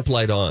a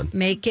lamplight on.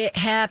 Make it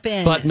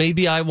happen. But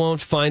maybe I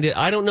won't find it.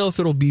 I don't know if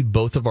it'll be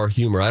both of our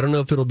humor. I don't know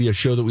if it'll be a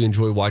show that we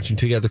enjoy watching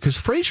together. Because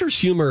Frasier's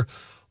humor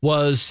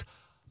was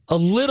a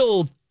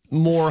little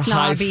more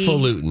Snobby.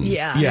 highfalutin.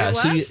 Yeah.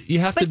 So you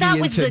have to be into that. But that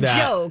was the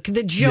joke.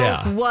 The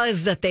joke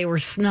was that they were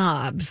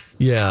snobs.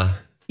 Yeah.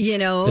 You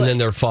know? And then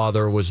their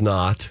father was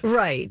not.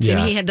 Right. Yeah.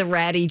 And he had the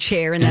ratty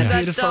chair and that Yeah.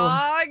 beautiful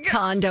dog.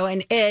 condo.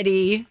 And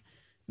Eddie,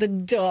 the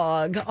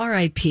dog.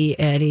 R.I.P.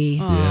 Eddie.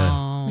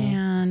 Yeah.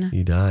 Man.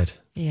 He died.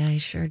 Yeah, he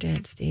sure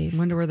did, Steve.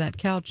 Wonder where that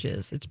couch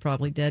is. It's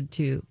probably dead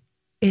too.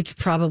 It's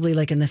probably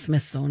like in the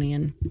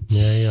Smithsonian.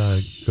 Yeah,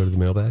 go to the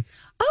mailbag.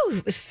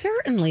 Oh,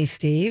 certainly,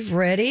 Steve.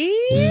 Ready?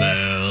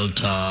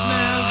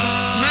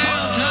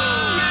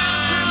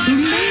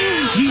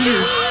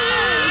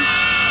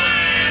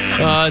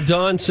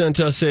 Dawn sent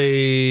us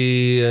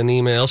an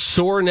email.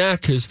 Sore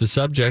neck is the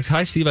subject.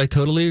 Hi, Steve. I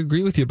totally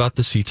agree with you about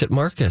the seats at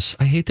Marcus.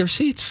 I hate their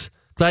seats.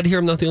 Glad to hear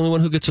I'm not the only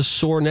one who gets a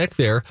sore neck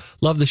there.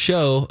 Love the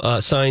show.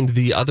 Signed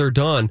the other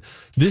Dawn.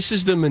 This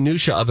is the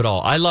minutia of it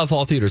all. I love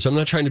all theaters. I'm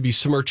not trying to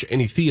besmirch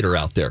any theater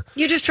out there.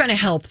 You're just trying to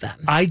help them.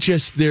 I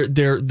just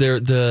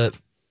the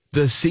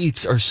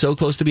seats are so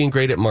close to being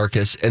great at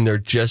Marcus, and they're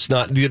just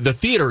not. The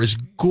theater is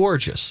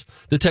gorgeous.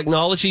 The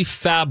technology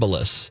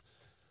fabulous.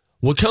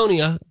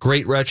 Waconia,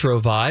 great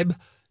retro vibe,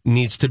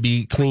 needs to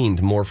be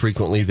cleaned more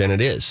frequently than it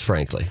is,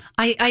 frankly.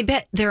 I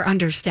bet they're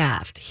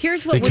understaffed.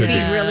 Here's what They would could be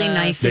be. really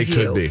nice They of could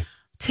you. be.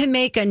 To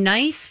make a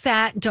nice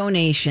fat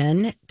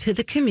donation to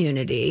the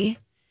community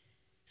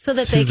so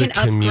that To they the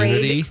can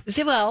community?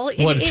 upgrade.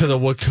 Well, To the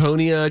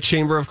Waconia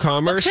Chamber of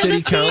Commerce, to City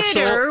the Council?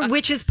 theater,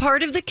 which is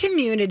part of the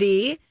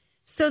community,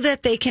 so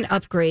that they can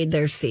upgrade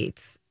their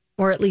seats,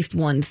 or at least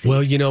one seat.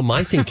 Well,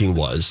 my thinking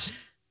was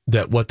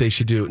that what they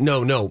should do.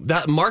 No,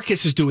 that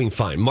Marcus is doing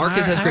fine.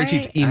 Marcus has great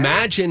seats.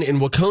 Imagine in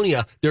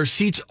Waconia, their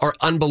seats are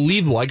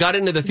unbelievable. I got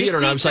into the theater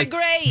and I was seats are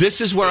like, great.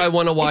 this is where I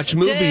want to watch It's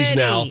movies dirty.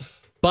 now.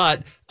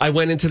 But I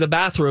went into the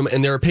bathroom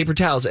and there are paper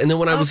towels. And then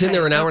when I was in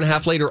there an hour and a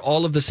half later,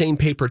 all of the same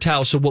paper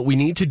towels. So what we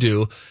need to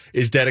do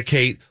is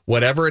dedicate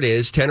whatever it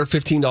is, $10 or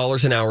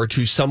 $15 an hour,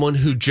 to someone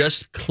who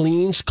just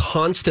cleans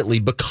constantly,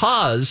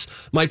 because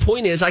my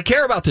point is I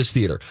care about this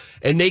theater.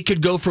 And they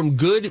could go from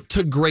good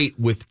to great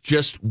with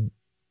just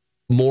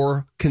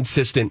more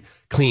consistent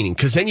cleaning,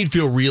 because then you'd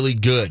feel really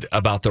good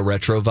about the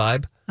retro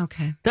vibe.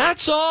 Okay.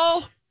 That's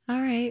all.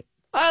 All right.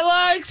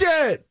 I liked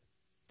it.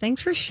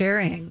 Thanks for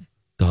sharing.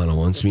 Donna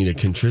wants me to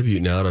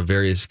contribute now to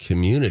various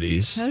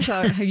communities. That's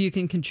how you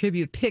can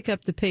contribute. Pick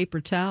up the paper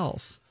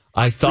towels.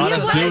 I thought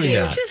of why don't doing you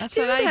that. just That's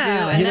do what I do.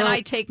 that? And You then know-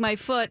 I take my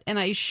foot and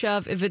I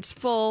shove, if it's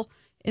full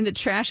in the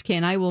trash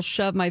can, I will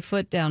shove my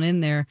foot down in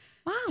there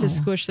to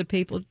squish the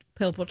paper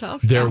Paper towel.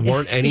 There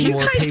weren't any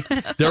more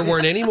there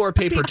weren't any more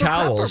paper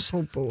towels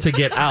to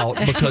get out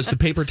because the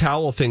paper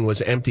towel thing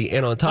was empty.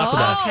 And on top of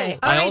that, okay.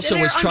 I All also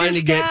right, was they're trying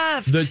to get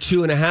understaffed. the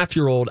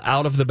 2.5-year-old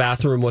out of the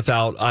bathroom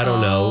without, I don't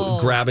know,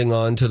 grabbing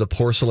onto the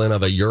porcelain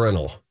of a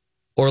urinal.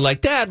 Or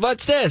like, Dad,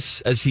 what's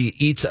this? As he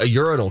eats a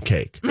urinal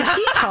cake. Does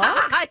he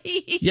talk?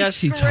 Yes,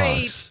 he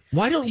talks.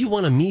 Why don't you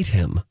want to meet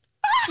him?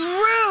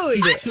 Rude.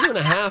 He's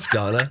 2.5,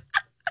 Donna.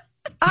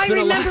 I been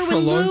alive remember for a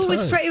when long Lou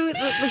was time. pregnant.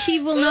 He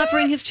will not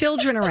bring his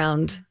children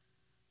around.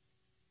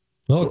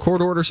 Well, a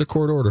court order's a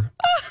court order.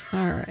 All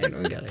right,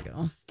 we gotta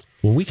go.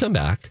 When we come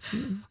back,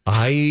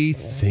 I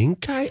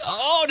think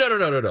Oh,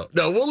 no.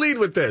 No, we'll lead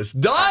with this.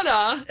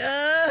 Donna,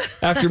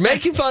 after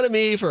making fun of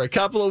me for a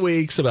couple of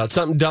weeks about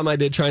something dumb I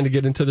did trying to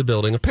get into the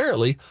building,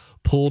 apparently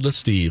pulled a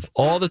Steve.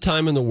 All the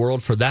time in the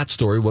world for that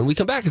story. When we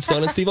come back, it's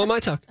Donna and Steve on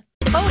My Talk.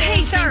 Oh,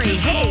 hey, sorry.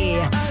 Hey,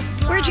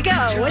 where'd you go?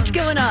 What's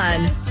going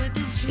on?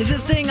 Is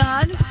this thing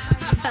on?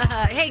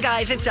 Hey,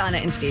 guys, it's Donna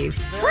and Steve.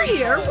 We're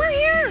here.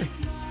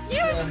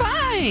 You're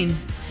fine.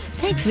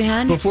 Thanks,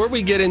 man. Before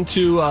we get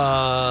into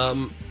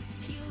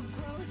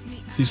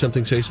see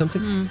something, say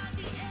something,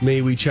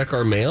 may we check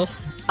our mail?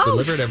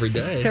 Delivered every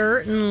day.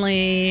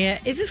 Certainly.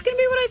 Is this going to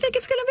be what I think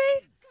it's going to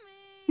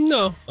be?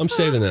 No, I'm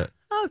saving that.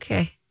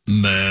 Okay. He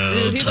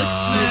looks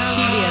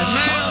mischievous.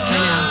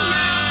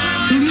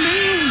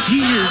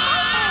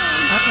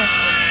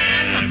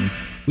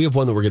 We have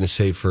one that we're going to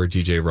save for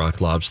DJ Rock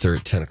Lobster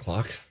at 10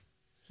 o'clock.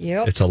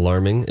 Yep. It's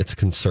alarming. It's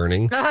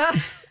concerning.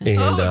 And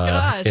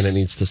it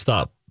needs to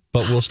stop.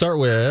 But we'll start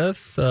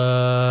with, we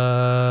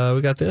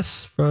got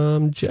this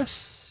from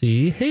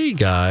Jesse. Hey,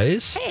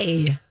 guys.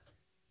 Hey.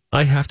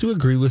 I have to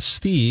agree with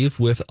Steve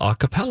with a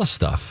cappella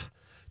stuff.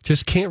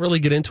 Just can't really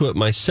get into it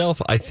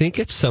myself. I think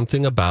it's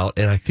something about,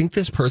 and I think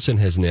this person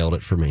has nailed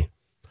it for me.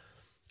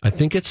 I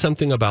think it's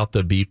something about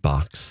the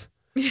beatbox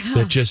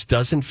that just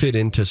doesn't fit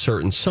into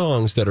certain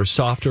songs that are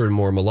softer and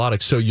more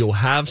melodic. So you'll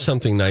have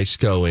something nice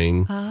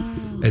going,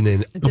 and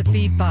then The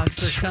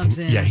beatboxer comes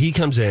in. Yeah, he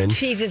comes in.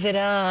 Cheeses it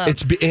up.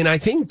 And I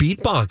think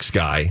beatbox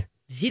guy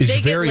is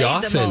they very get laid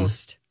often the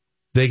most.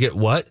 they get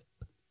what?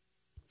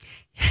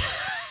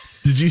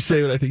 Did you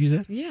say what I think you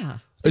said? Yeah.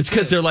 It's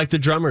because they're like the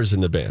drummers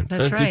in the band.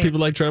 That's Do right. people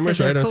like drummers,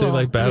 'Cause right? they're Aren't they cool.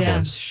 like bad Yeah.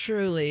 boys?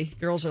 Truly.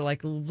 Girls are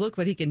like, look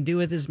what he can do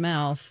with his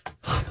mouth.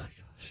 Oh, my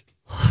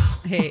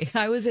gosh. Hey,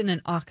 I was in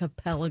an a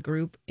cappella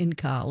group in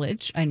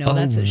college. I know Oh,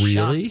 that's a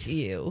really? shock to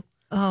you.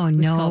 Oh, It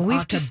was no. called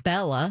We've just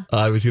acapella.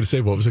 I was going to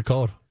say, what was it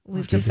called?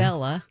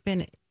 Acapella.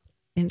 been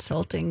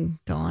insulting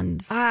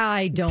Dawn's.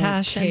 I don't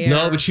Passion. care.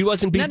 No, but she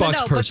wasn't beatbox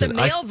no, person. But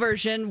the male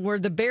version were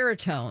the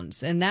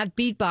baritones, and that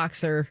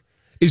beatboxer,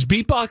 Is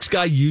beatbox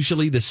guy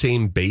usually the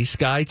same bass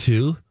guy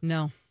too?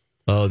 no.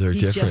 Oh, they're He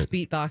different. just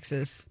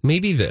beatboxes.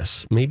 Maybe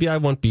this. Maybe I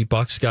want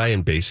beatbox guy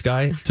and bass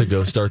guy to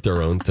go start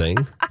their own thing,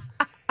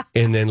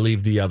 and then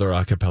leave the other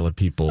a cappella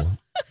people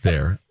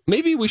there.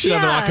 Maybe we should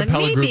have an a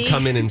cappella group maybe.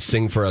 come in and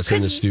sing for us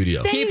in the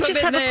studio. Then you Keep 'em just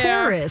in have a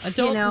there. chorus,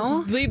 Don't you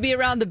know? leave me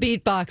around the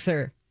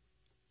beatboxer.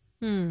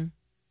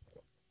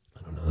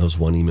 That was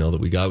one email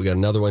that we got. We got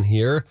another one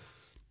here.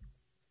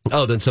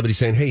 Oh, then somebody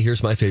saying, hey,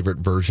 here's my favorite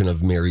version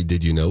of Mary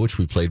Did You Know, which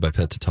we played by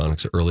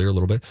Pentatonics earlier a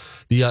little bit.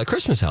 The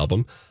Christmas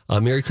album,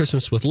 Merry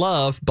Christmas with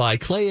Love by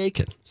Clay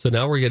Aiken. So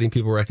now we're getting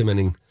people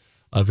recommending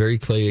a very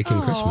Clay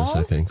Aiken Christmas,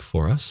 I think,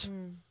 for us,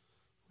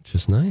 which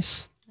is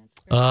nice.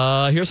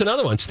 Here's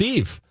another one.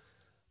 Steve,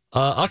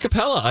 a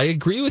cappella. I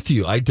agree with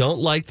you. I don't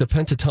like the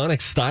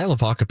pentatonic style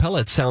of a cappella.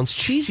 It sounds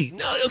cheesy.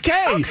 No,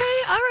 okay. Okay,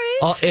 all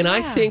right. And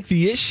I think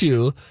the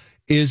issue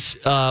is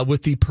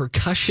with the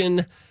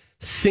percussion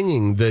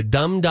singing. The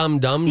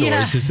dum-dum-dum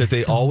noises that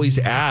they always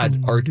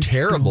add are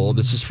terrible.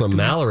 This is from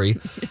Mallory.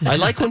 I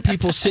like when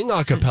people sing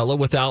a cappella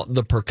without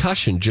the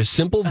percussion, just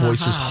simple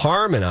voices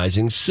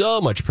harmonizing.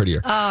 So much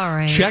prettier. All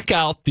right. Check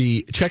out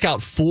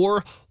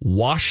For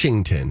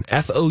Washington,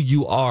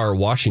 FOUR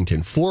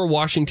Washington. For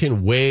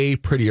Washington, way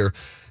prettier.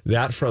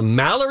 That from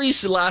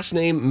Mallory's last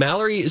name.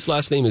 Mallory's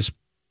last name is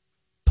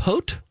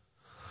Pote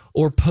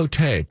or Pote?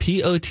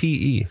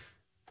 Pote.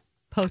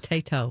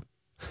 Potato.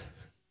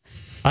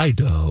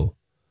 Idaho.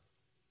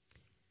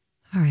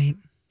 All right.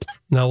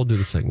 Now we'll do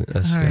the segment.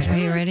 All right. Are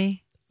you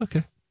ready?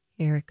 Okay.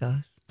 Here it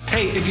goes.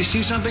 Hey, if you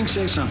see something,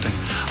 say something.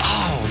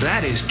 Oh,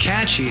 that is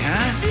catchy,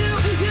 huh?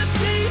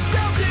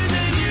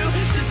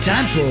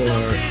 Time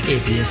for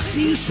If You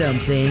See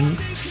Something,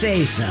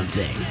 Say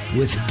Something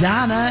with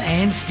Donna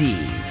and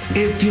Steve.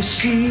 If you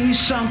see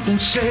something,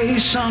 say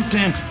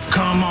something.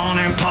 Come on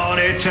and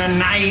party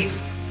tonight.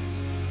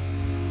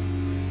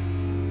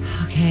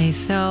 Okay,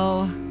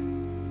 so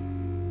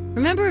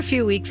remember a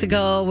few weeks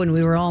ago when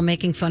we were all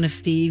making fun of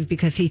Steve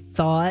because he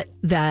thought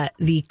that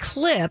the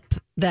clip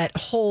that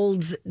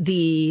holds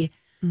the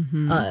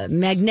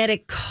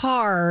magnetic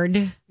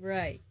card,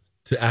 Right.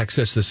 To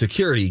access the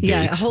security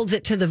gate. it holds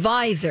it to the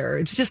visor.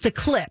 It's just a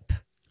clip.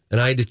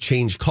 And I had to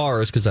change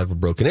cars because I have a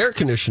broken air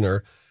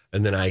conditioner.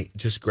 And then I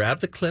just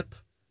grabbed the clip,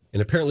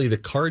 And apparently the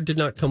card did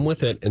not come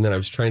with it. And then I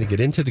was trying to get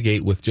into the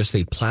gate with just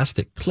a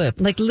plastic clip.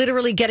 Like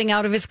literally getting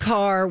out of his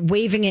car,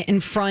 waving it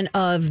in front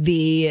of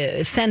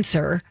the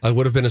sensor. I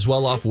would have been as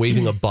well off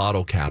waving a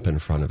bottle cap in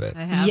front of it.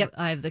 I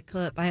have the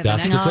clip. I have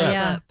That's an the extra clip.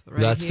 clip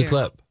right That's here. the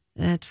clip.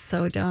 That's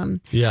so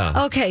dumb.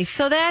 Yeah. Okay,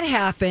 so that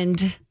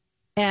happened.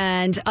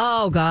 And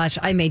oh gosh,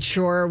 I made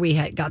sure we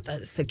had got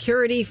the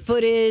security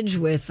footage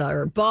with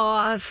our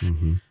boss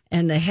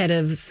and the head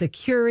of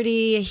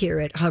security here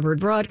at Hubbard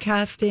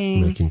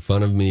Broadcasting. Making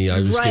fun of me. I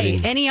was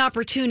getting... Any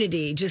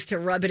opportunity just to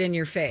rub it in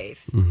your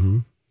face. Mm-hmm.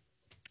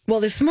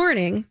 Well, this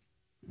morning,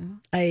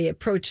 I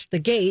approached the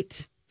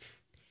gate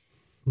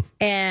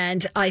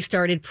and I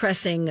started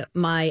pressing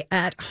my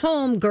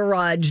at-home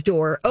garage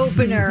door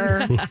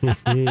opener.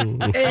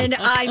 And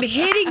I'm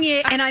hitting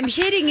it.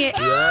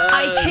 Yes.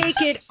 I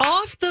take it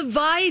off the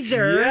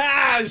visor.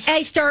 Yes.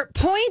 I start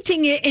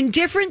pointing it in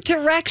different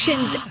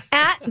directions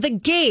at the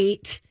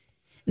gate,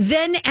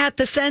 then at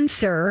the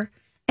sensor.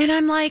 And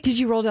I'm like, did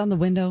you roll down the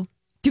window?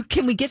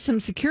 Can we get some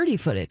security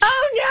footage?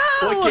 Oh,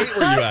 no. What gate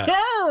were you at?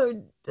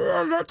 No,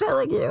 I'm not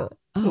telling you.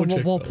 Oh,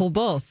 we'll pull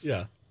both.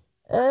 Yeah.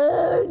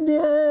 Oh,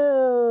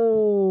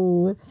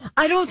 no.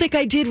 I don't think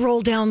I did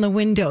roll down the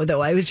window,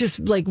 though. I was just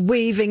like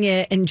waving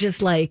it and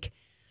just like.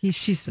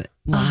 She's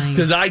lying.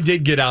 Because I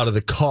did get out of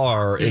the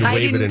car and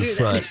wave it in do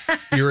front.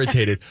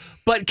 Irritated.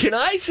 But can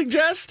I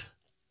suggest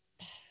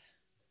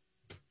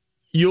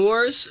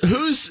yours?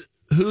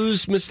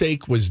 Whose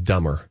mistake was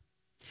dumber?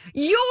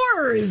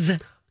 Yours.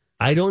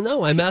 I don't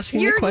know. I'm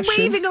asking You're the question.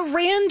 waving a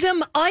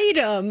random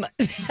item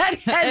that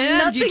has And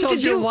nothing you told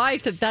to do. your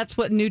wife that's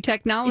what new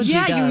technology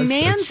Yeah, does. you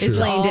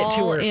mansplained it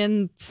to all her.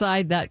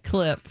 inside that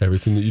clip.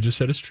 Everything that you just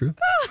said is true.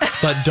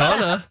 But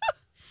Donna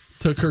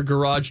took her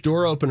garage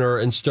door opener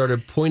and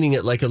started pointing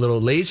it like a little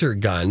laser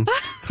gun,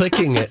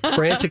 clicking it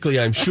frantically,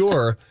 I'm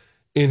sure,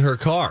 in her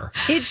car.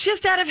 It's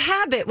just out of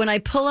habit when I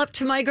pull up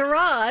to my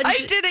garage. I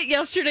did it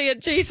yesterday at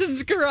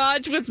Jason's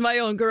garage with my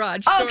own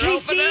garage door Okay, opener.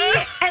 see?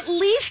 At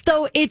least,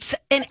 though, it's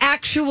an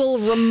actual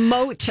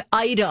remote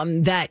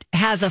item that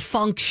has a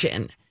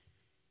function.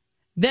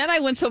 Then I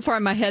went so far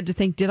in my head to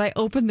think, did I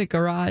open the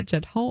garage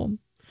at home?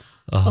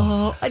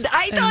 Oh, I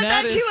thought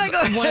that too. I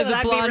go, one of the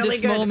that'd be really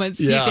blondest good. moments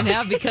Yeah. you can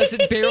have because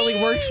it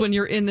barely works when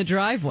you're in the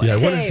driveway. Yeah,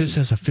 what if this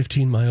has a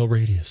 15-mile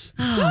radius?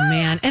 Oh,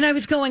 man. And I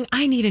was going,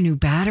 I need a new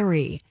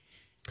battery.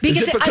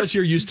 Is it because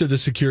you're used to the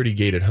security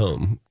gate at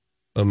home?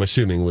 I'm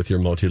assuming with your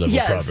multi-level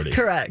property. Yes,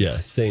 correct. Yeah,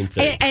 same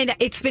thing. And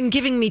it's been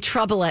giving me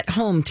trouble at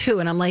home, too.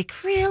 And I'm like,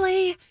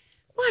 really?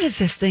 When is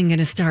this thing going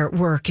to start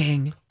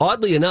working?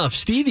 Oddly enough,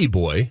 Stevie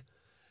Boy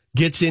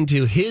gets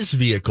into his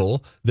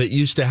vehicle that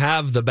used to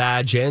have the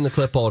badge and the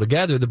clip all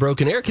together, the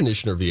broken air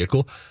conditioner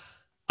vehicle.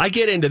 I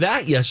get into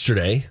that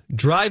yesterday,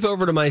 drive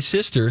over to my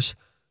sister's,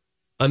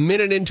 a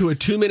minute into a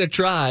 2-minute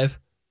drive,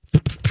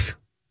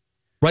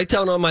 right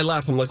down on my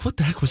lap. I'm like, what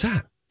the heck was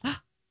that?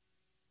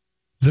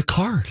 The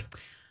card.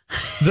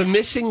 The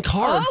missing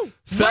card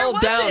fell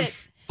down. It?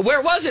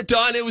 Where was it,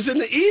 Dawn? It was in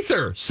the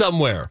ether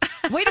somewhere.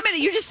 Wait a minute,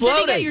 you're just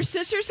sitting at your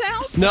sister's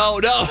house? No.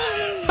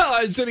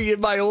 I was sitting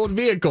in my old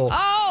vehicle.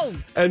 Oh.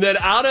 And then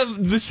out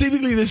of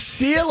seemingly the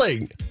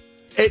ceiling,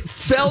 it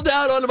fell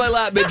down onto my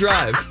lap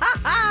mid-drive.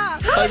 How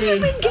have you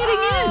been getting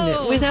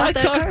in without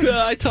that card?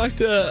 I talked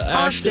to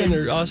Ashton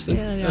or Austin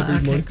every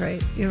morning.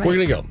 Great. You're right. We're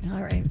going to go.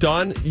 All right.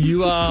 Dawn,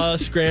 you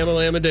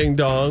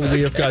scram-a-lam-a-ding-dong.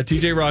 We have got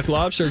TJ Rock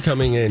Lobster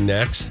coming in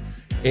next,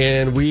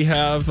 and we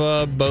have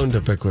a bone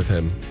to pick with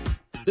him.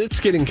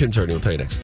 It's getting concerning. We'll tell you next.